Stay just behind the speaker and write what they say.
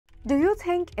Do you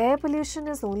think air pollution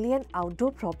is only an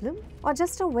outdoor problem or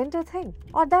just a winter thing?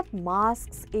 Or that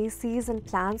masks, ACs and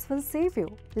plants will save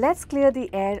you? Let's clear the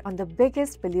air on the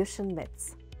biggest pollution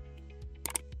myths.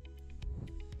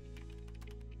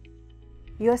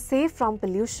 You're safe from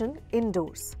pollution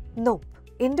indoors. Nope.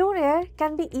 Indoor air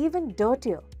can be even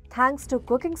dirtier thanks to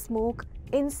cooking smoke,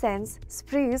 incense,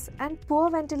 sprays and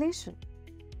poor ventilation.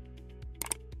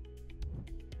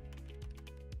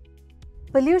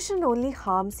 Pollution only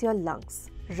harms your lungs.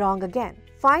 Wrong again.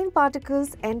 Fine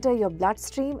particles enter your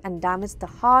bloodstream and damage the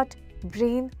heart,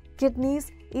 brain,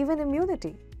 kidneys, even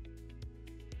immunity.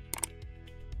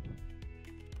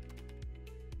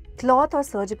 Cloth or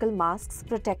surgical masks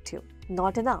protect you.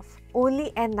 Not enough.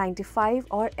 Only N95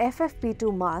 or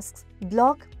FFP2 masks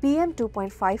block PM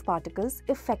 2.5 particles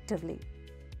effectively.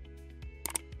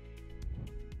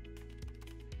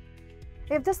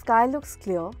 If the sky looks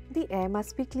clear, the air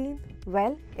must be clean.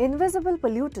 Well, invisible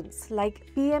pollutants like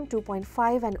PM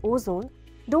 2.5 and ozone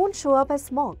don't show up as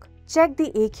smog. Check the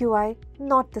AQI,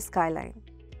 not the skyline.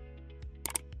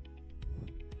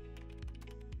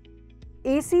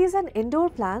 ACs and indoor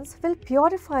plants will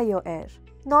purify your air.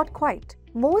 Not quite.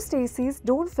 Most ACs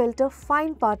don't filter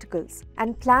fine particles,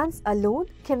 and plants alone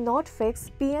cannot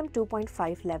fix PM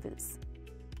 2.5 levels.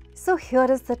 So here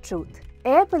is the truth.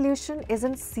 Air pollution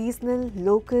isn't seasonal,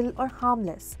 local or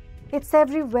harmless. It's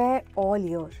everywhere all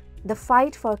year. The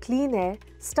fight for clean air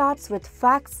starts with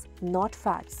facts, not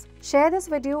facts. Share this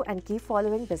video and keep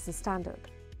following Business Standard.